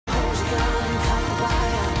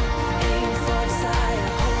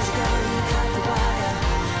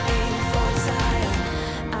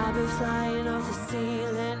flying off the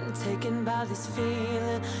ceiling, taken by this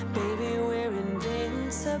feeling, baby, we're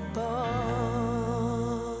invincible.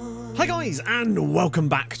 Hi guys, and welcome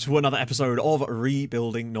back to another episode of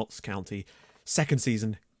Rebuilding Notts County, second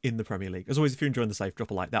season in the Premier League. As always, if you're enjoying the save, drop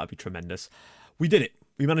a like, that would be tremendous. We did it.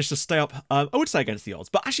 We managed to stay up, I would say against the odds,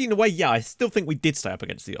 but actually in a way, yeah, I still think we did stay up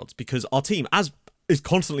against the odds because our team, as is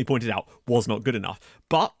constantly pointed out, was not good enough.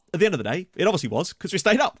 But at the end of the day, it obviously was because we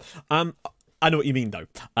stayed up. I know what you mean, though,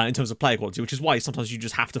 in terms of player quality, which is why sometimes you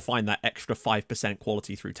just have to find that extra 5%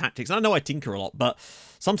 quality through tactics. And I know I tinker a lot, but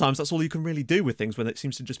sometimes that's all you can really do with things when it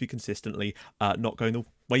seems to just be consistently not going the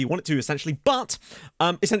way you want it to, essentially. But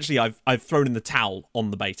essentially, I've thrown in the towel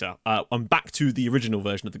on the beta. I'm back to the original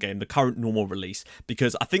version of the game, the current normal release,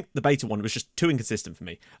 because I think the beta one was just too inconsistent for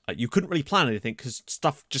me. You couldn't really plan anything because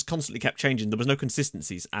stuff just constantly kept changing. There was no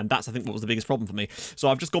consistencies, and that's, I think, what was the biggest problem for me. So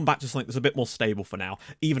I've just gone back to something that's a bit more stable for now,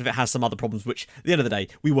 even if it has some other problems, which at the end of the day,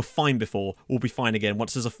 we were fine before, we'll be fine again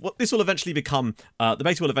once there's this will eventually become, the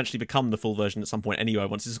beta will eventually become the full version at some point anyway,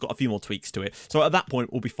 once it's got a few more tweaks to it. So at that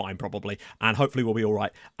point, we'll be fine probably, and hopefully we'll be all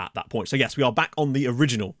right at that point. So yes, we are back on the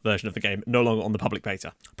original version of the game, no longer on the public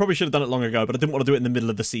beta. Probably should have done it long ago, but I didn't want to do it in the middle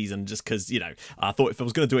of the season just because, you know, I thought if I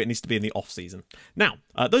was going to do it, it needs to be in the off season. Now,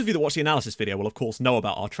 those of you that watch the analysis video will of course know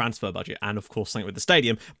about our transfer budget and of course something with the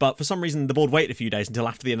stadium, but for some reason the board waited a few days until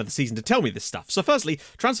after the end of the season to tell me this stuff. So firstly,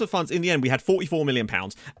 transfer funds, in the end we had £44 million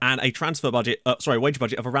and a transfer budget, wage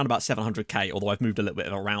budget of around about 700k, although I've moved a little bit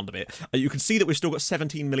around a bit. You can see that we've still got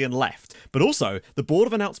 17 million left, but also the board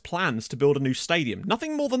have announced plans to build a new stadium.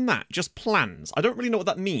 Nothing more than that, just plans. I don't really know what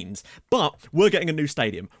that means, but we're getting a new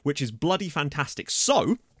stadium, which is bloody fantastic.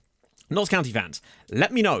 So, Notts County fans,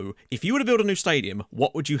 let me know, if you were to build a new stadium,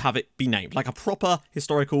 what would you have it be named? Like a proper,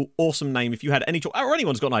 historical, awesome name if you had any, or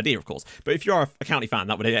anyone's got an idea, of course. But if you're a county fan,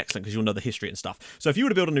 that would be excellent because you'll know the history and stuff. So if you were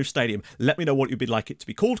to build a new stadium, let me know what you'd like it to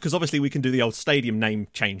be called, because obviously we can do the old stadium name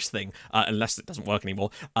change thing, unless it doesn't work anymore.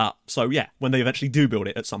 So yeah, when they eventually do build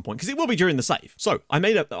it at some point, because it will be during the save. So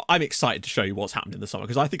I'm excited to show you what's happened in the summer,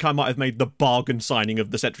 because I think I might have made the bargain signing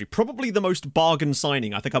of the century. Probably the most bargain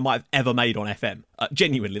signing I think I might have ever made on FM.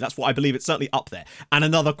 Genuinely, that's what I believe. It's certainly up there. And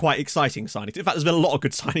another quite exciting signing. In fact, there's been a lot of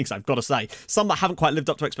good signings, I've got to say. Some that haven't quite lived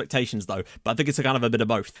up to expectations, though, but I think it's a kind of a bit of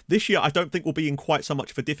both. This year, I don't think we'll be in quite so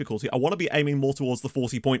much of a difficulty. I want to be aiming more towards the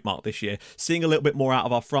 40-point mark this year, seeing a little bit more out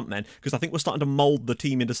of our front men, because I think we're starting to mould the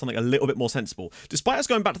team into something a little bit more sensible. Despite us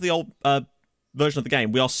going back to the old version of the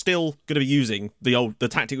game, we are still going to be using the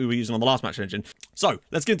tactic we were using on the last match engine. So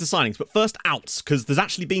let's get into signings, but first outs, because there's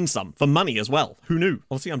actually been some for money as well. Who knew?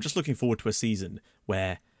 Honestly, I'm just looking forward to a season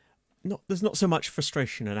where there's not so much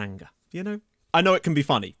frustration and anger, you know? I know it can be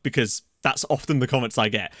funny because that's often the comments I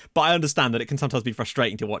get, but I understand that it can sometimes be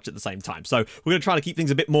frustrating to watch at the same time. So we're going to try to keep things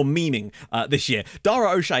a bit more memeing this year.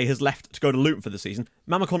 Dara O'Shea has left to go to Luton for the season.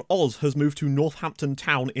 Mamacon Oz has moved to Northampton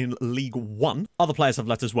Town in League One. Other players have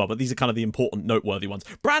left as well, but these are kind of the important, noteworthy ones.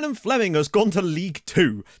 Brandon Fleming has gone to League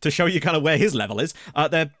Two to show you kind of where his level is.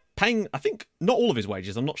 They're paying, I think, not all of his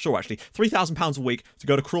wages, I'm not sure actually, £3,000 a week to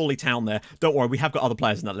go to Crawley Town there. Don't worry, we have got other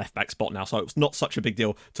players in that left-back spot now, so it's not such a big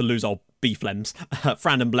deal to lose old B-Flems,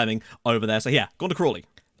 Fran and Blemming over there. So yeah, gone to Crawley.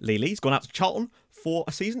 Lee's gone out to Charlton for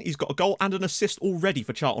a season. He's got a goal and an assist already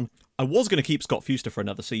for Charlton. I was going to keep Scott Fuster for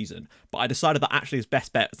another season, but I decided that actually his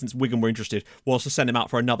best bet, since Wigan were interested, was to send him out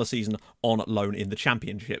for another season on loan in the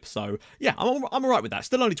Championship. So yeah, I'm all right with that.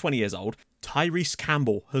 Still only 20 years old. Tyrese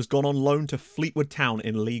Campbell has gone on loan to Fleetwood Town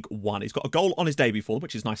in League One. He's got a goal on his debut for them,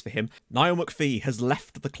 which is nice for him. Niall McPhee has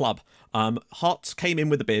left the club. Hearts came in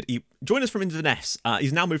with a bid. He joined us from Inverness.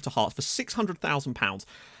 He's now moved to Hearts for £600,000.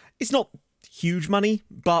 It's not huge money,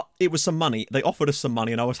 but it was some money. They offered us some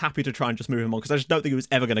money, and I was happy to try and just move him on because I just don't think he was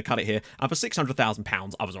ever going to cut it here. And for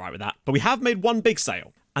 £600,000, I was all right with that. But we have made one big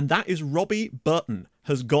sale, and that is Robbie Burton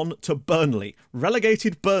has gone to Burnley.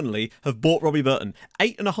 Relegated Burnley have bought Robbie Burton.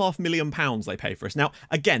 £8.5 million they pay for us. Now,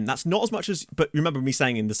 again, that's not as much as, but remember me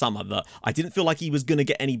saying in the summer that I didn't feel like he was going to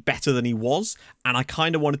get any better than he was, and I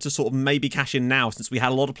kind of wanted to sort of maybe cash in now since we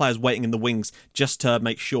had a lot of players waiting in the wings just to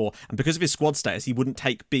make sure. And because of his squad status, he wouldn't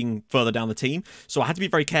take being further down the team, so I had to be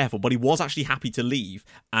very careful, but he was actually happy to leave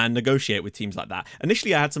and negotiate with teams like that.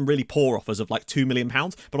 Initially, I had some really poor offers of like £2 million,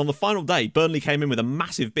 but on the final day, Burnley came in with a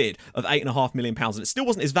massive bid of £8.5 million, and it still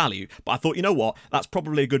wasn't his value, but I thought, you know what, that's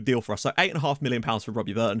probably a good deal for us. So £8.5 million for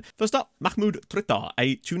Robbie Burton. First up, Mahmoud Trita,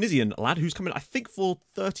 a Tunisian lad who's coming, I think, for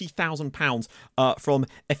 £30,000 from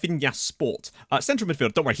Efinia Sport. Central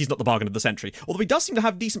midfield, don't worry, he's not the bargain of the century, although he does seem to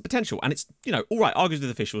have decent potential, and it's, you know, all right, argues with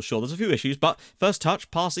officials, sure, there's a few issues, but first touch,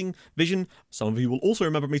 passing, vision. Some of you will also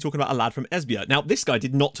remember me talking about a lad from Esbjerg. Now, this guy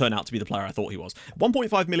did not turn out to be the player I thought he was.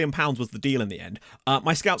 £1.5 million was the deal in the end.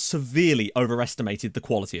 My scouts severely overestimated the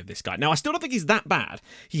quality of this guy. Now, I still don't think he's that bad.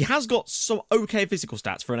 He has got some okay physical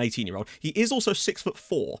stats for an 18-year-old. He is also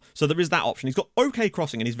 6'4", so there is that option. He's got okay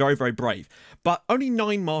crossing and he's very, very brave, but only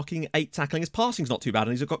 9 marking, 8 tackling. His passing's not too bad,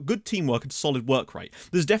 and he's got good teamwork and solid work rate.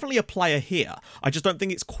 There's definitely a player here. I just don't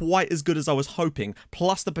think it's quite as good as I was hoping.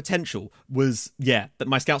 Plus, the potential was, yeah, that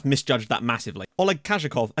my scouts misjudged that massively. Oleg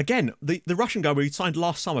Kazakov, again, the Russian guy we signed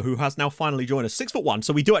last summer, who has now finally joined us, 6'1",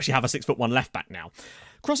 so we do actually have a 6'1" left back now.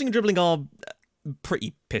 Crossing and dribbling are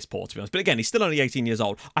pretty piss poor, to be honest, but again, he's still only 18 years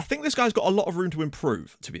old. I think this guy's got a lot of room to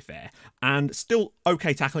improve, to be fair, and still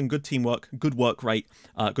okay tackling, good teamwork, good work rate,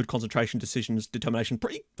 good concentration, decisions, determination,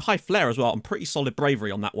 pretty high flair as well, and pretty solid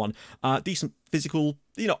bravery on that one. Decent physical,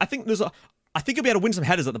 you know, I think he'll be able to win some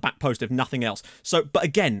headers at the back post if nothing else. So, but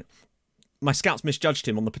again, my scouts misjudged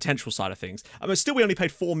him on the potential side of things. I mean, still we only paid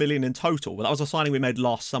 $4 million in total, but that was a signing we made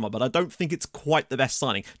last summer, but I don't think it's quite the best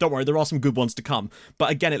signing. Don't worry, there are some good ones to come. But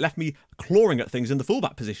again, it left me clawing at things in the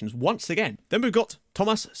fullback positions once again. Then we've got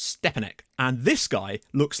Thomas Stepanek, and this guy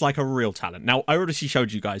looks like a real talent. Now, I already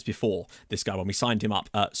showed you guys before this guy when we signed him up,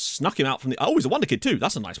 snuck him out from the, oh, he's a wonder kid too,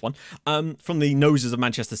 that's a nice one, from the noses of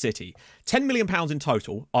Manchester City. £10 million in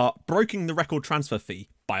total, breaking the record transfer fee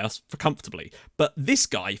by us for comfortably. But this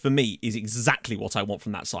guy, for me, is exactly what I want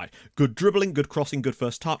from that side. Good dribbling, good crossing, good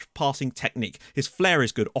first touch, passing, technique. His flair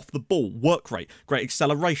is good, off the ball, work rate, great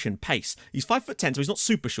acceleration, pace. He's 5'10", so he's not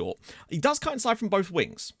super short. He does cut inside from both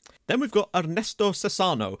wings. Then we've got Ernesto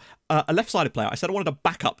Cesano, a left-sided player. I said I wanted a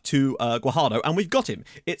backup to Guajardo, and we've got him.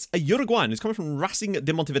 It's a Uruguayan who's coming from Racing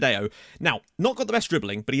de Montevideo. Now, not got the best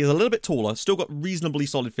dribbling, but he is a little bit taller, still got reasonably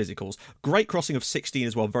solid physicals. Great crossing of 16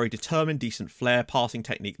 as well, very determined, decent flair, passing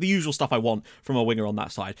technique, the usual stuff I want from a winger on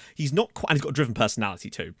that side. He's not quite, and he's got a driven personality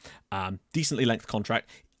too. Decently length contract.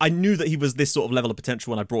 I knew that he was this sort of level of potential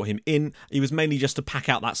when I brought him in. He was mainly just to pack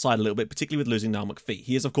out that side a little bit, particularly with losing Niall McPhee.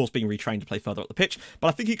 He is, of course, being retrained to play further up the pitch, but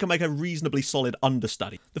I think he can make a reasonably solid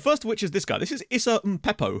understudy. The first of which is this guy. This is Issa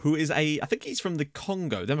Mpepo, who is I think he's from the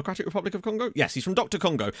Congo, Democratic Republic of Congo? Yes, he's from Dr.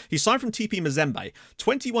 Congo. He's signed from TP Mazembe,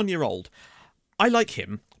 21-year-old. I like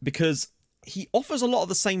him because he offers a lot of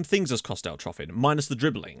the same things as Kostel Trofin, minus the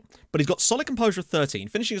dribbling, but he's got solid composure of 13,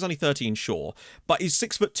 finishing is only 13, sure, but he's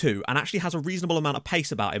 6'2" and actually has a reasonable amount of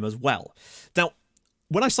pace about him as well. Now,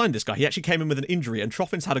 when I signed this guy, he actually came in with an injury, and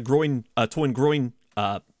Trofin's had a torn groin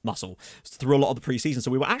muscle through a lot of the pre-season, so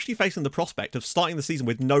we were actually facing the prospect of starting the season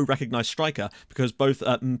with no recognised striker because both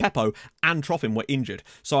Mpepo and Trofin were injured,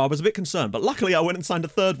 so I was a bit concerned, but luckily I went and signed a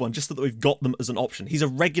third one just so that we've got them as an option. He's a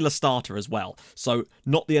regular starter as well, so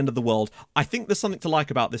not the end of the world. I think there's something to like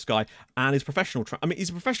about this guy, and his professional he's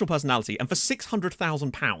a professional personality, and for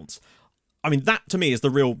 £600,000, I mean, that to me is the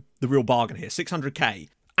real bargain here. 600k.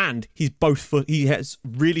 And he has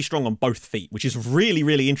really strong on both feet, which is really,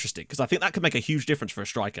 really interesting because I think that could make a huge difference for a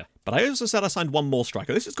striker. But I also said I signed one more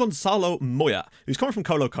striker. This is Gonzalo Moya, who's coming from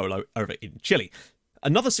Colo Colo over in Chile.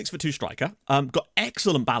 Another 6'2" striker, got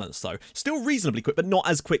excellent balance though. Still reasonably quick, but not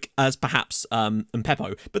as quick as perhaps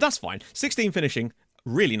Mpepo, but that's fine. 16 finishing.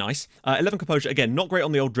 Really nice. 11 composure, again, not great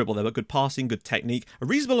on the old dribble there, but good passing, good technique, a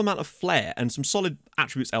reasonable amount of flair, and some solid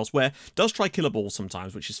attributes elsewhere. Does try killer balls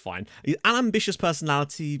sometimes, which is fine. An ambitious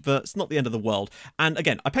personality, but it's not the end of the world. And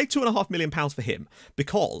again, I paid £2.5 million for him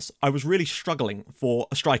because I was really struggling for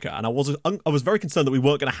a striker, and I was very concerned that we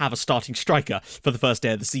weren't going to have a starting striker for the first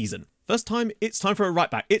day of the season. First time, it's time for a right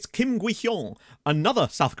back. It's Kim Gui-hyun, another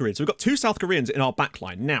South Korean. So we've got 2 South Koreans in our back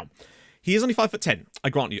line. Now, he is only 5'10",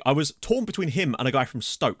 I grant you. I was torn between him and a guy from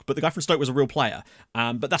Stoke, but the guy from Stoke was a real player.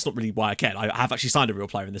 But that's not really why I cared. I have actually signed a real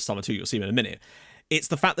player in this summer too. You'll see him in a minute. It's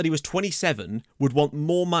the fact that he was 27, would want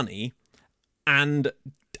more money, and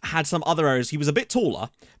had some other areas. He was a bit taller,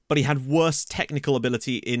 but he had worse technical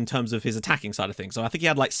ability in terms of his attacking side of things. So I think he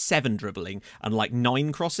had like 7 dribbling and like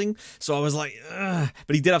 9 crossing. So I was like, ugh.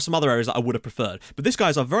 But he did have some other areas that I would have preferred. But this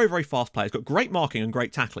guy's a very, very fast player. He's got great marking and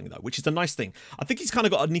great tackling though, which is a nice thing. I think he's kind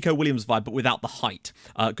of got a Nico Williams vibe, but without the height.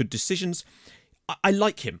 Good decisions. I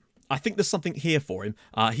like him. I think there's something here for him.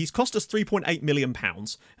 He's cost us £3.8 million.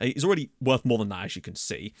 He's already worth more than that, as you can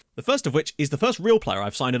see. The first of which is the first real player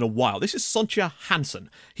I've signed in a while. This is Sontja Hansen.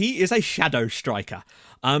 He is a shadow striker.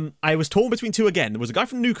 I was torn between two again. There was a guy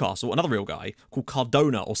from Newcastle, another real guy, called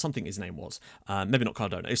Cardona, or something his name was. Maybe not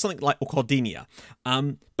Cardona. It's something like, or Cardinia.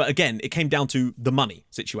 But again, it came down to the money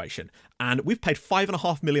situation. And we've paid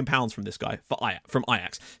 £5.5 million from this guy from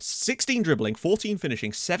Ajax. 16 dribbling, 14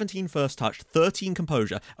 finishing, 17 first touch, 13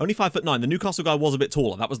 composure, only 5'9". The Newcastle guy was a bit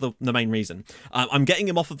taller. That was the main reason. I'm getting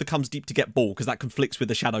him off of the comes deep to get ball because that conflicts with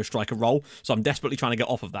the shadow striker role. So I'm desperately trying to get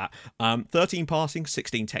off of that. 13 passing,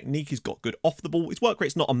 16 technique. He's got good off the ball. His work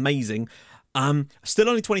rate's not amazing. Still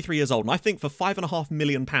only 23 years old. And I think for £5.5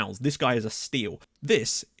 million, this guy is a steal.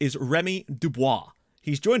 This is Remy Dubois.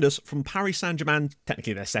 He's joined us from Paris Saint-Germain,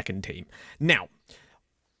 technically their second team. Now,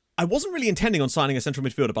 I wasn't really intending on signing a central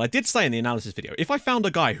midfielder, but I did say in the analysis video, if I found a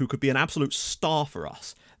guy who could be an absolute star for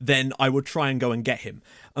us, then I would try and go and get him.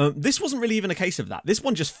 This wasn't really even a case of that. This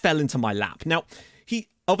one just fell into my lap. Now, he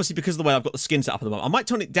obviously, because of the way I've got the skin set up at the moment, I might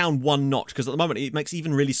tone it down one notch, because at the moment it makes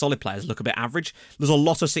even really solid players look a bit average. There's a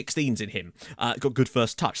lot of 16s in him. Got good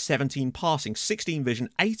first touch, 17 passing, 16 vision,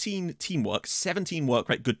 18 teamwork, 17 work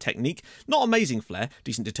rate, good technique. Not amazing flair,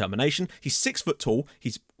 decent determination. He's 6 foot tall.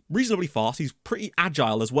 He's reasonably fast. He's pretty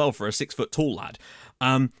agile as well for a 6 foot tall lad.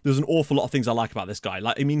 There's an awful lot of things I like about this guy.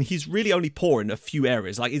 Like, I mean, he's really only poor in a few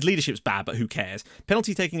areas. Like, his leadership's bad, but who cares?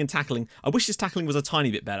 Penalty taking and tackling. I wish his tackling was a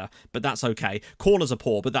tiny bit better, but that's okay. Corners are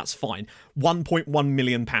poor, but that's fine. £1.1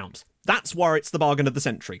 million. That's where it's the bargain of the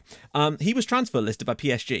century. He was transfer listed by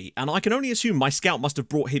PSG, and I can only assume my scout must have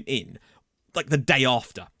brought him in, like, the day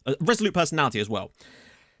after. A resolute personality as well.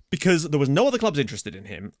 Because there was no other clubs interested in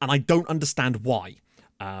him, and I don't understand why.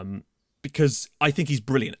 Because I think he's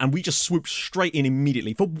brilliant, and we just swooped straight in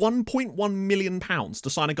immediately for £1.1 million to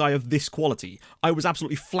sign a guy of this quality. I was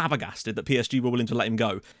absolutely flabbergasted that PSG were willing to let him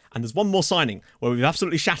go. And there's one more signing where we've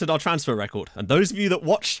absolutely shattered our transfer record, and those of you that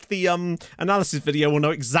watched the analysis video will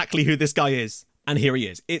know exactly who this guy is. And here he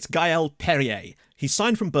is. It's Gaël Perrier. He's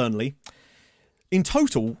signed from Burnley. In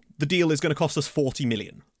total, the deal is going to cost us 40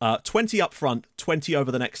 million. 20 up front, 20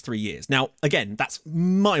 over the next 3 years. Now, again, that's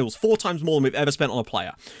miles, 4 times more than we've ever spent on a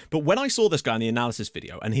player. But when I saw this guy in the analysis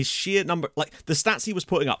video and his sheer number, like the stats he was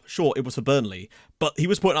putting up, sure, it was for Burnley, but he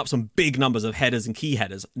was putting up some big numbers of headers and key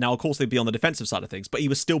headers. Now, of course, they'd be on the defensive side of things, but he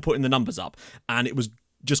was still putting the numbers up, and it was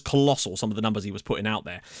just colossal, some of the numbers he was putting out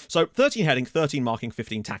there. So 13 heading, 13 marking,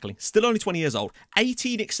 15 tackling, still only 20 years old,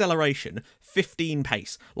 18 acceleration, 15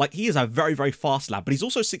 pace. Like, he is a very, very fast lad, but he's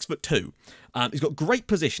also 6'2". He's got great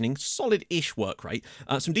positioning, solid-ish work rate,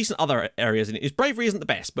 some decent other areas in it. His bravery isn't the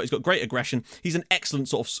best, but he's got great aggression. He's an excellent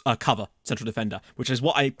sort of cover central defender, which is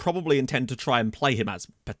what I probably intend to try and play him as,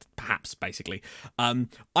 perhaps, basically.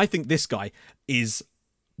 I think this guy is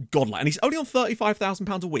godlike, and he's only on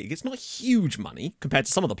 £35,000 a week. It's not huge money compared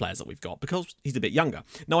to some of the players that we've got because he's a bit younger.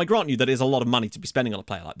 Now, I grant you that it is a lot of money to be spending on a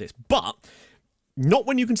player like this, but not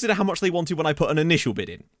when you consider how much they wanted when I put an initial bid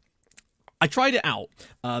in. I tried it out.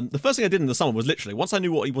 The first thing I did in the summer was literally, once I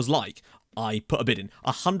knew what he was like, I put a bid in.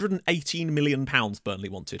 £118 million Burnley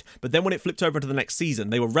wanted. But then when it flipped over to the next season,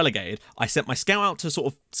 they were relegated. I sent my scout out to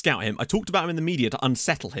sort of scout him. I talked about him in the media to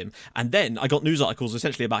unsettle him. And then I got news articles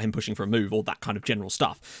essentially about him pushing for a move, all that kind of general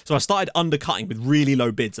stuff. So I started undercutting with really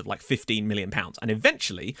low bids of like £15 million. And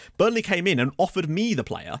eventually, Burnley came in and offered me the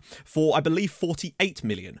player for, I believe, £48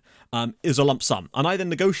 million. Is a lump sum. And I then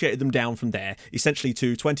negotiated them down from there, essentially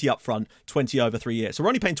to 20 up front, 20 over 3 years. So we're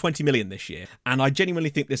only paying 20 million this year. And I genuinely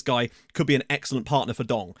think this guy could be an excellent partner for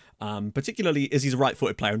Dong, particularly as he's a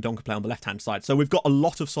right-footed player and Dong can play on the left-hand side. So we've got a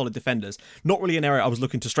lot of solid defenders. Not really an area I was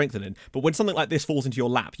looking to strengthen in, but when something like this falls into your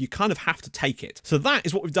lap, you kind of have to take it. So that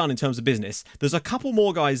is what we've done in terms of business. There's a couple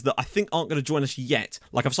more guys that I think aren't going to join us yet.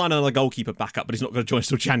 Like, I've signed another goalkeeper backup, but he's not going to join us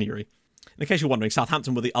till January. In case you're wondering,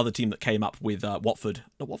 Southampton were the other team that came up with Watford.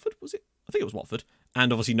 No, Watford, was it? I think it was Watford.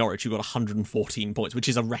 And obviously Norwich, who got 114 points, which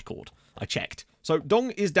is a record. I checked. So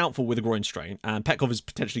Dong is doubtful with a groin strain, and Petkov is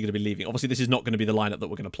potentially going to be leaving. Obviously, this is not going to be the lineup that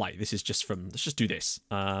we're going to play. This is just from, let's just do this.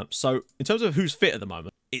 So in terms of who's fit at the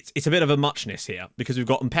moment, it's a bit of a muchness here, because we've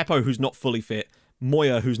got Mpepo, who's not fully fit,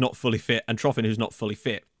 Moya, who's not fully fit, and Troffin, who's not fully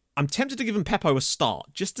fit. I'm tempted to give Mpepo a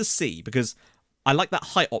start, just to see, because I like that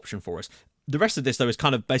height option for us. The rest of this, though, is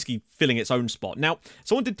kind of basically filling its own spot. Now,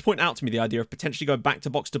 someone did point out to me the idea of potentially going back to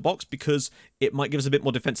box because it might give us a bit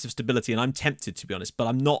more defensive stability, and I'm tempted, to be honest, but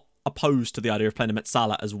I'm not opposed to the idea of playing a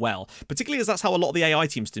Metzala as well, particularly as that's how a lot of the AI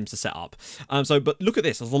teams seem to set up. But look at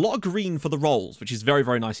this. There's a lot of green for the rolls, which is very,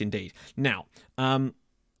 very nice indeed. Now,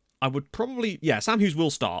 I would probably, yeah, Sam Hughes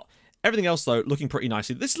will start. Everything else, though, looking pretty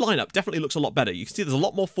nicely. This lineup definitely looks a lot better. You can see there's a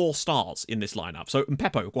lot more 4 stars in this lineup. So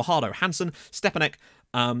Mpepo, Guajardo, Hansen, Stepanek,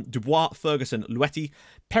 Dubois, Ferguson, Luetti,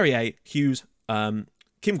 Perrier, Hughes,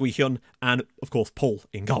 Kim Gui-hyun, and of course Paul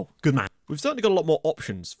in goal. Good man. We've certainly got a lot more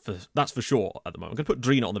options, that's for sure at the moment. I'm going to put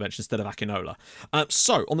Drina on the bench instead of Akinola.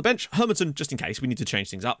 So, on the bench, Hermanson, just in case, we need to change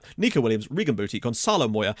things up. Nico Williams, Regan Booty, Gonzalo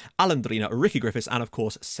Moya, Alan Drina, Ricky Griffiths, and of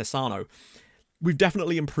course Cesano. We've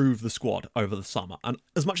definitely improved the squad over the summer, and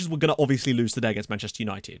as much as we're going to obviously lose today against Manchester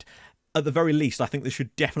United, at the very least, I think this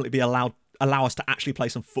should definitely be allow us to actually play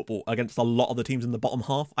some football against a lot of the teams in the bottom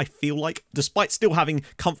half, I feel like, despite still having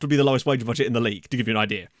comfortably the lowest wage budget in the league, to give you an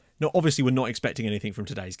idea. Now, obviously, we're not expecting anything from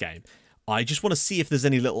today's game. I just want to see if there's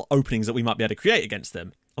any little openings that we might be able to create against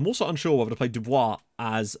them. I'm also unsure whether to play Dubois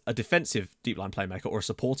as a defensive deep line playmaker or a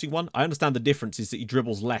supporting one. I understand the difference is that he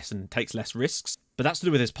dribbles less and takes less risks, but that's to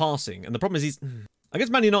do with his passing. And the problem is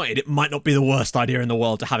against Man United, it might not be the worst idea in the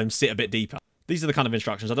world to have him sit a bit deeper. These are the kind of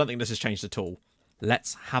instructions. I don't think this has changed at all.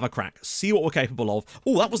 Let's have a crack. See what we're capable of.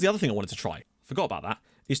 Oh, that was the other thing I wanted to try. Forgot about that.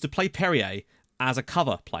 Is to play Perrier as a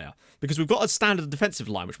cover player. Because we've got a standard defensive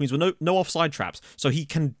line, which means we're no offside traps. So he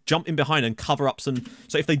can jump in behind and cover up some...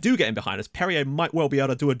 So if they do get in behind us, Perrier might well be able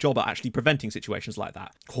to do a job at actually preventing situations like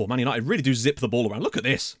that. Oh, Man United really do zip the ball around. Look at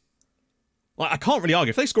this. Like, I can't really argue.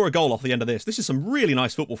 If they score a goal off the end of this, this is some really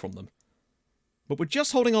nice football from them. But we're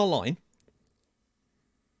just holding our line.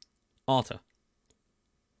 Arta.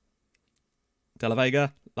 De La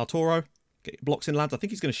Vega. Lautaro. Get your blocks in, lads. I think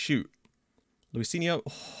he's going to shoot. Luisinho.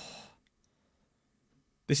 Oh.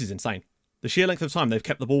 This is insane. The sheer length of time they've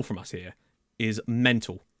kept the ball from us here is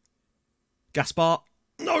mental. Gaspar.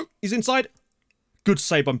 No, he's inside. Good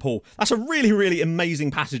save by Paul. That's a really, really amazing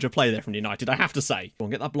passage of play there from United, I have to say. Go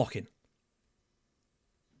on, get that block in.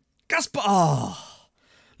 Gaspar. Oh.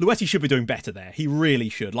 Luetti should be doing better there. He really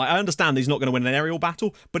should. Like, I understand he's not going to win an aerial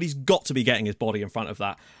battle, but he's got to be getting his body in front of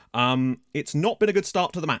that. It's not been a good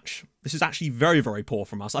start to the match. This is actually very, very poor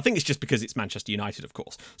from us. I think it's just because it's Manchester United, of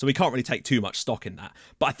course, so we can't really take too much stock in that.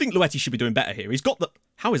 But I think Luetti should be doing better here. He's got the...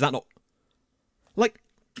 How is that not... Like,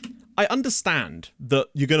 I understand that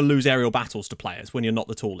you're going to lose aerial battles to players when you're not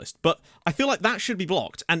the tallest, but I feel like that should be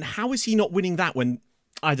blocked. And how is he not winning that when...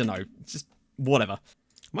 I don't know. Just whatever. I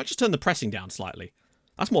might just turn the pressing down slightly.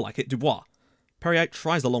 That's more like it. Dubois. Perrier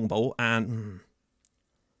tries the long ball and...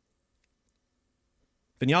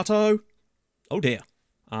 Vignato. Oh dear.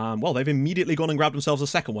 Well, they've immediately gone and grabbed themselves a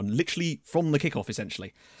second one. Literally from the kickoff,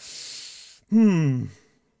 essentially.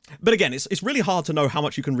 But again, it's really hard to know how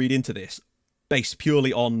much you can read into this. Based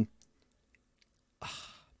purely on...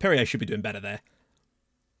 Perrier should be doing better there.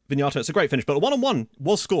 Vignato, it's a great finish. But a one-on-one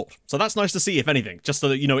was scored. So that's nice to see, if anything. Just so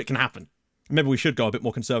that you know it can happen. Maybe we should go a bit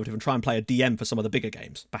more conservative and try and play a DM for some of the bigger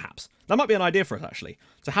games, perhaps. That might be an idea for us, actually.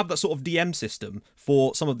 To have that sort of DM system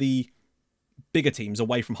for some of the bigger teams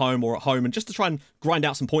away from home or at home, and just to try and grind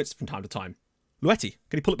out some points from time to time. Luetti,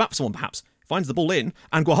 can he pull it back for someone, perhaps? Finds the ball in,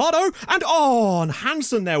 and Guajardo, and and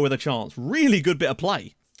Hansen there with a chance. Really good bit of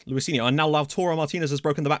play. Luisinho, and now Lautaro Martinez has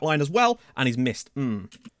broken the back line as well, and he's missed. I'm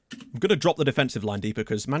going to drop the defensive line deeper,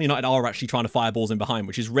 because Man United are actually trying to fire balls in behind,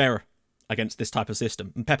 which is rare against this type of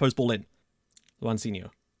system. And Pepo's ball in. Luanzinho.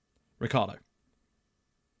 Ricardo.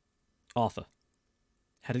 Arthur.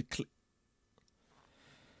 Headed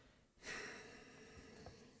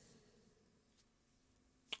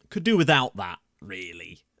could do without that,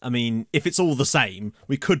 really. I mean, if it's all the same,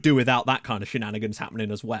 we could do without that kind of shenanigans happening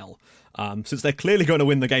as well. Since they're clearly going to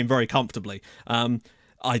win the game very comfortably.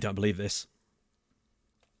 I don't believe this.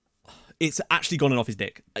 It's actually gone off his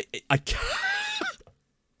dick. I can't.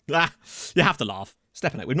 You have to laugh.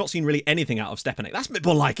 Stepanek. We've not seen really anything out of Stepanek. That's a bit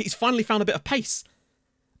more like it. He's finally found a bit of pace.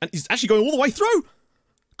 And he's actually going all the way through.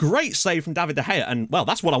 Great save from David De Gea. And, well,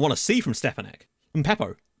 that's what I want to see from Stepanek. And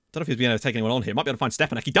Peppo. Don't know if he's been able to take anyone on here. Might be able to find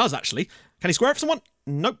Stepanek. He does, actually. Can he square it for someone?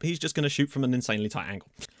 Nope. He's just going to shoot from an insanely tight angle.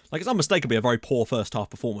 Like, it's unmistakably a very poor first half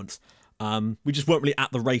performance. We just weren't really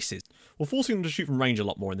at the races. We're forcing them to shoot from range a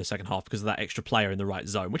lot more in the second half because of that extra player in the right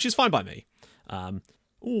zone, which is fine by me.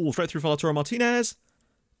 Ooh, straight through for Lautaro Martinez.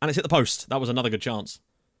 And it's hit the post. That was another good chance.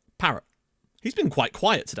 Parrott. He's been quite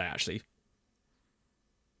quiet today, actually.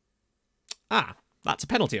 Ah, that's a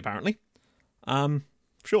penalty, apparently.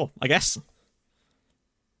 Sure, I guess.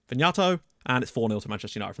 Vignato. And it's 4-0 to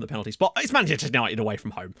Manchester United from the penalty spot. It's Manchester United away from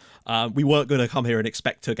home. We weren't going to come here and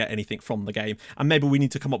expect to get anything from the game. And maybe we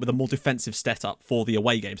need to come up with a more defensive setup for the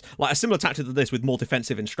away games. Like a similar tactic to this with more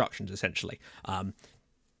defensive instructions, essentially. I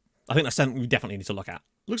think that's something we definitely need to look at.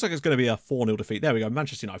 Looks like it's going to be a 4-0 defeat. There we go.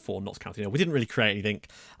 Manchester United 4, Notts County 0. We didn't really create anything.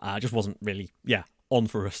 Just wasn't really, on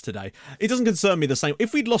for us today. It doesn't concern me the same.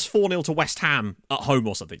 If we'd lost 4-0 to West Ham at home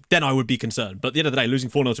or something, then I would be concerned. But at the end of the day, losing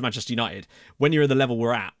 4-0 to Manchester United, when you're at the level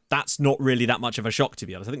we're at, that's not really that much of a shock, to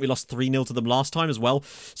be honest. I think we lost 3-0 to them last time as well.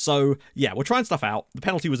 So, yeah, we're trying stuff out. The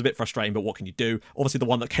penalty was a bit frustrating, but what can you do? Obviously, the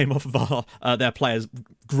one that came off of their player's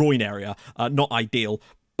groin area, not ideal.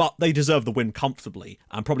 But they deserve the win comfortably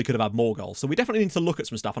and probably could have had more goals. So we definitely need to look at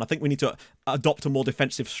some stuff. And I think we need to adopt a more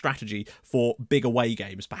defensive strategy for big away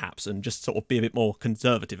games, perhaps, and just sort of be a bit more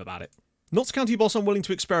conservative about it. Notts County boss unwilling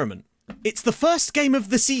to experiment. It's the first game of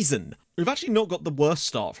the season. We've actually not got the worst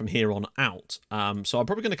start from here on out. So I'm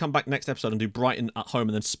probably going to come back next episode and do Brighton at home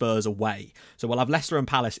and then Spurs away. So we'll have Leicester and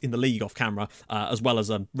Palace in the league off camera, as well as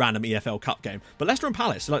a random EFL Cup game. But Leicester and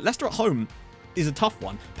Palace, like Leicester at home, is a tough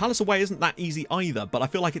one. Palace away isn't that easy either, but I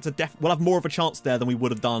feel like it's we'll have more of a chance there than we would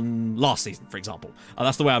have done last season, for example.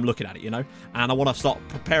 That's the way I'm looking at it, you know? And I want to start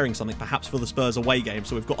preparing something perhaps for the Spurs away game,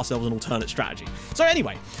 so we've got ourselves an alternate strategy. So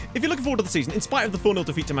anyway, if you're looking forward to the season, in spite of the 4-0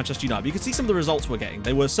 defeat to Manchester United, you can see some of the results we're getting.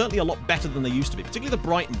 They were certainly a lot better than they used to be, particularly the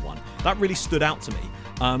Brighton one. That really stood out to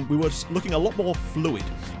me. We were looking a lot more fluid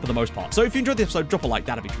for the most part. So if you enjoyed the episode, drop a like,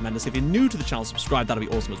 that'd be tremendous. If you're new to the channel, subscribe, that'd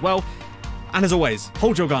be awesome as well. And as always,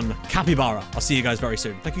 hold your gun, capybara. I'll see you guys very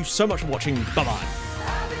soon. Thank you so much for watching. Bye-bye.